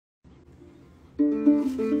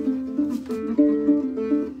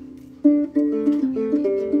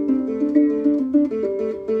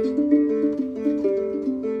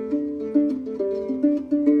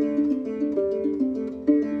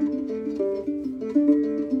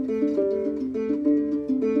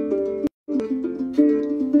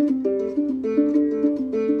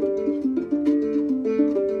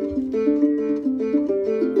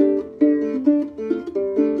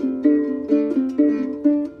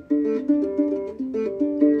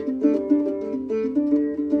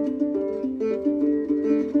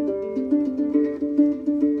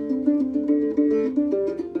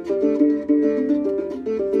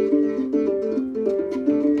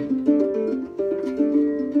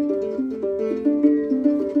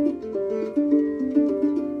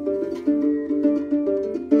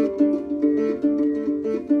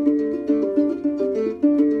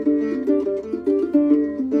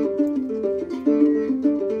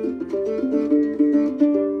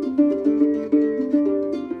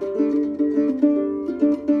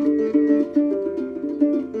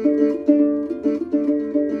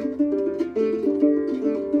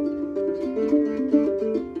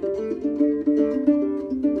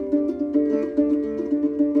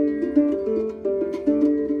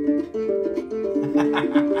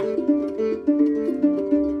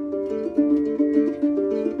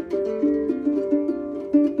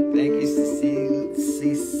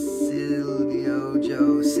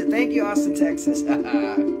Texas.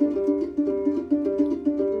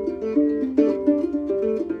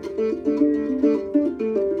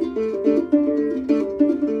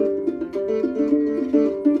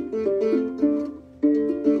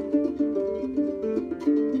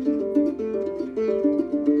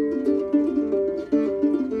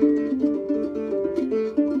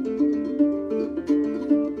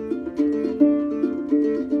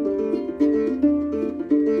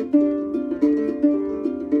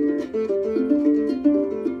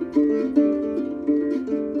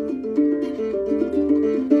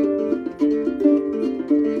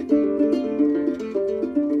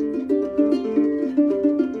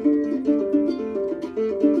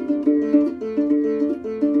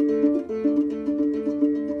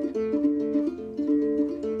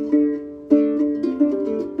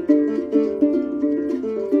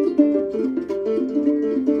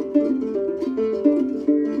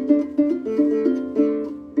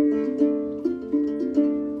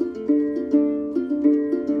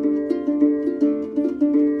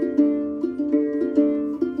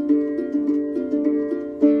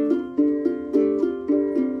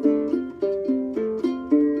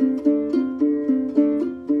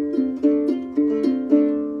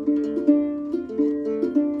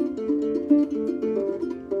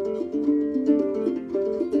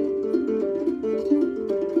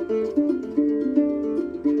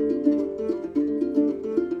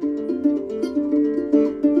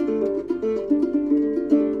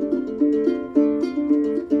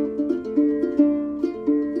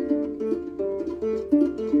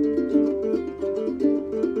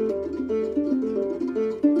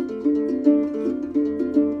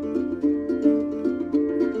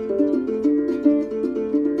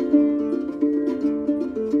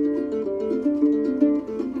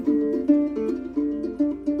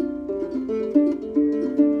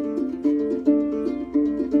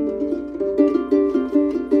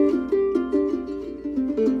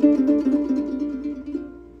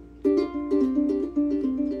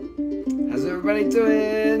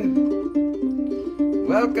 doing?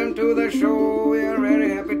 Welcome to the show. We are very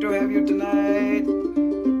happy to have you tonight.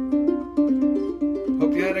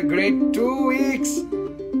 Hope you had a great 2 weeks.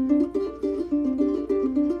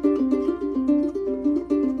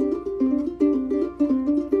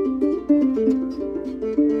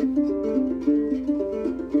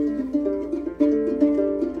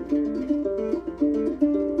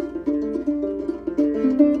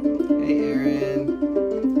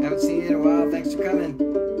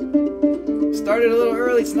 Started a little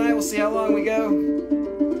early tonight. We'll see how long we go.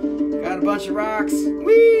 Got a bunch of rocks.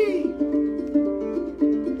 Whee!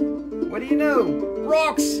 What do you know?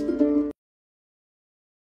 Rocks!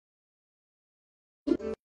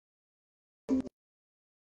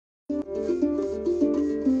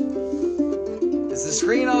 Is the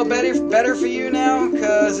screen all better for you now?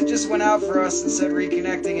 Because it just went out for us and said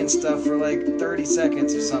reconnecting and stuff for like 30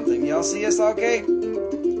 seconds or something. Y'all see us okay?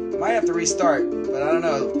 Might have to restart, but I don't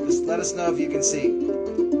know. Just let us know if you can see.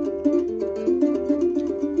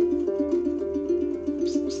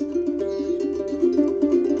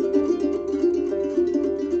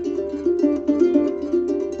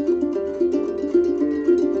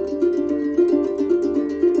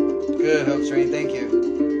 Good, Hope's Rain. Thank you.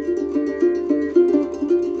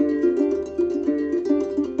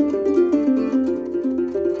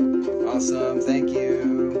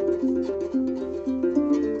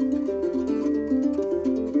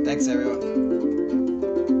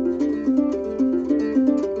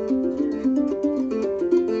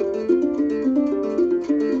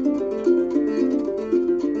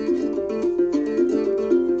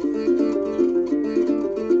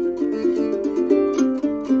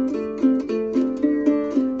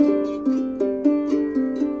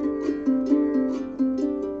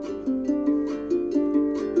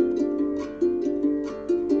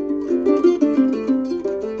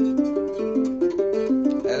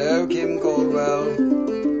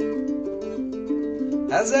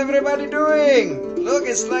 How's everybody doing? Look,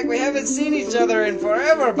 it's like we haven't seen each other in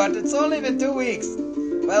forever, but it's only been 2 weeks.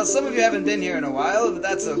 Well, some of you haven't been here in a while, but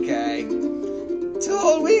that's okay. 2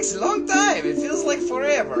 whole weeks, long time. It feels like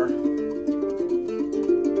forever.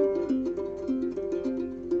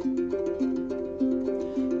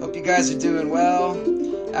 Hope you guys are doing well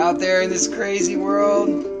out there in this crazy world.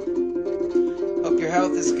 Hope your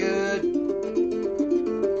health is good.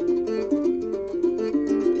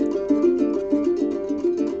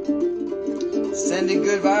 Sending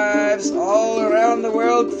good vibes all around the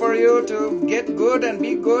world for you to get good and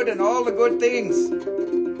be good and all the good things.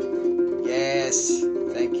 Yes,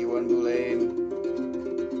 thank you, Unbulane.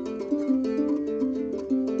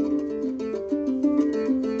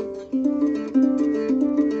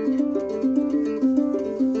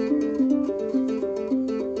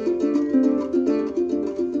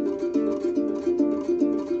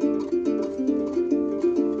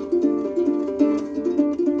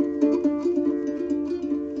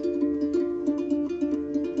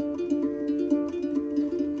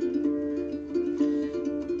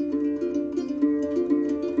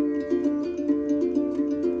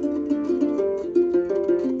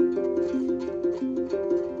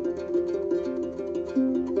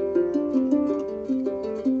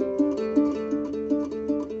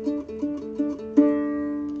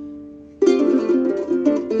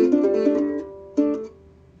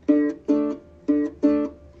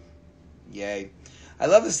 I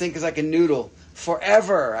love this thing because I can noodle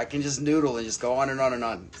forever. I can just noodle and just go on and on and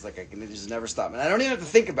on. It's like I can just never stop. And I don't even have to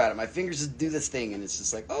think about it. My fingers just do this thing, and it's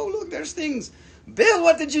just like, oh, look, there's things. Bill,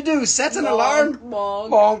 what did you do? Set an alarm? Bonk,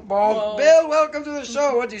 bonk, bonk. Bill, welcome to the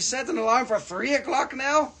show. What, you set an alarm for 3 o'clock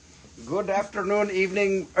now? Good afternoon,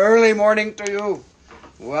 evening, early morning to you.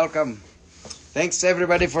 Welcome. Thanks,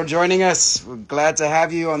 everybody, for joining us. We're glad to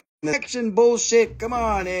have you on the connection bullshit. Come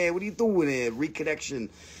on, what are you doing here? Reconnection.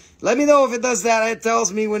 Let me know if it does that. It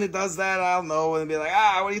tells me when it does that. I'll know and be like,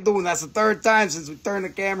 what are you doing? That's the 3rd time since we turned the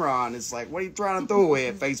camera on. It's like, what are you trying to do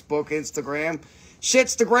here? Facebook, Instagram.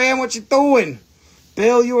 Shitstagram, what you doing?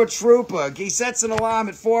 Bill, you a trooper. He sets an alarm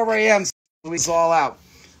at 4 a.m. so it's all out.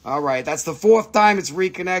 All right, that's the 4th time it's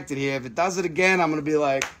reconnected here. If it does it again, I'm going to be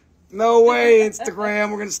like, no way,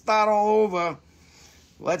 Instagram. We're going to start all over.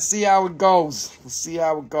 Let's see how it goes. Let's see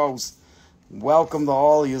how it goes. Welcome to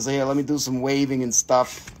all of you here. Let me do some waving and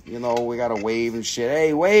stuff. You know, we got to wave and shit.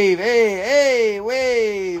 Hey, wave. Hey,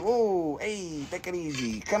 wave. Oh, hey, take it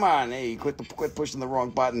easy. Come on. Hey, quit pushing the wrong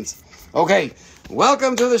buttons. Okay,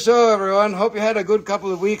 welcome to the show, everyone. Hope you had a good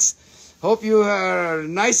couple of weeks. Hope you are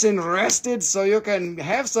nice and rested so you can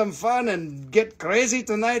have some fun and get crazy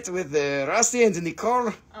tonight with Rusty and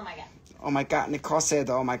Nicole. Oh, my God. Oh, my God. Nicole said,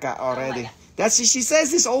 oh, my God, already. Oh, my God. She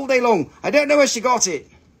says this all day long. I don't know where she got it.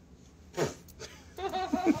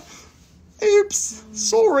 Oops,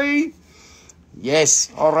 sorry. Yes,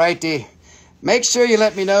 alrighty. Make sure you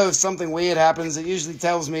let me know if something weird happens. It usually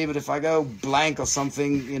tells me, but if I go blank or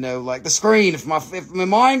something, you know, like the screen, if my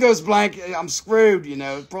mind goes blank, I'm screwed, you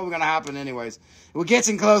know. It's probably going to happen anyways. We're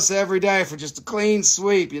getting closer every day for just a clean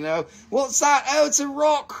sweep, you know. What's that? Oh, it's a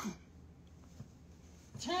rock.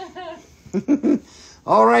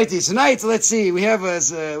 Alrighty, tonight, let's see, we have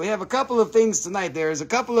a couple of things tonight. There's a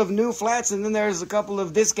couple of new flats, and then there's a couple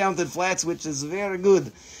of discounted flats, which is very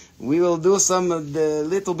good. We will do some of the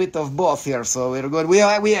little bit of both here, so we're good. We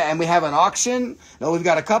have an auction. No, we've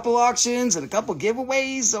got a couple auctions and a couple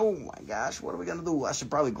giveaways. Oh my gosh, what are we gonna do? I should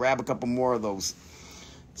probably grab a couple more of those.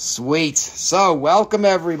 Sweet. So, welcome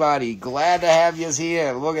everybody. Glad to have you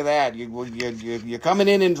here. Look at that. You're coming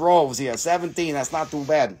in droves here. 17. That's not too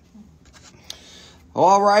bad.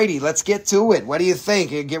 Alrighty, let's get to it. What do you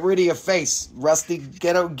think? Get rid of your face. Rusty,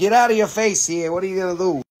 get out of your face here. What are you going to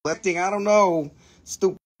do? Lifting, I don't know.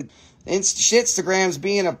 Stupid. Shitstagram's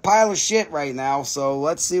being a pile of shit right now, so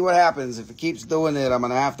let's see what happens. If it keeps doing it, I'm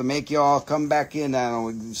going to have to make you all come back in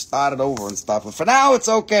and start it over and stuff. But for now, it's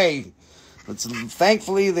okay.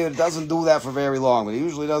 Thankfully, it doesn't do that for very long, but it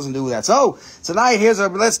usually doesn't do that. So, tonight,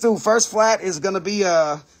 let's do, first flat is going to be,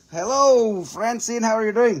 hello, Francine, how are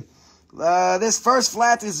you doing? This first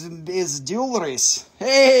flat is jewelries.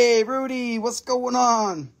 Hey, Rudy, what's going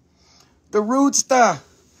on? The Rootster.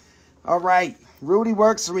 All right. Rudy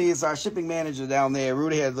works for me. He's our shipping manager down there.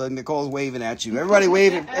 Rudy had Nicole's waving at you. Everybody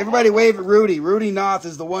wave at Rudy. Rudy North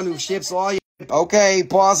is the one who ships all your... Okay,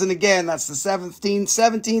 pausing again. That's the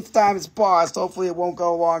 17th time it's paused. Hopefully it won't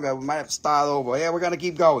go longer. We might have to start over. Yeah, we're going to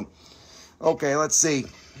keep going. Okay, let's see.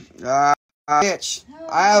 Bitch.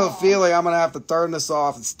 I have a feeling I'm going to have to turn this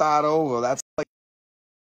off and start over. That's like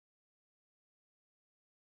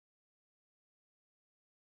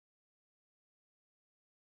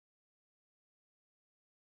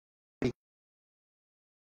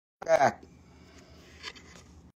back.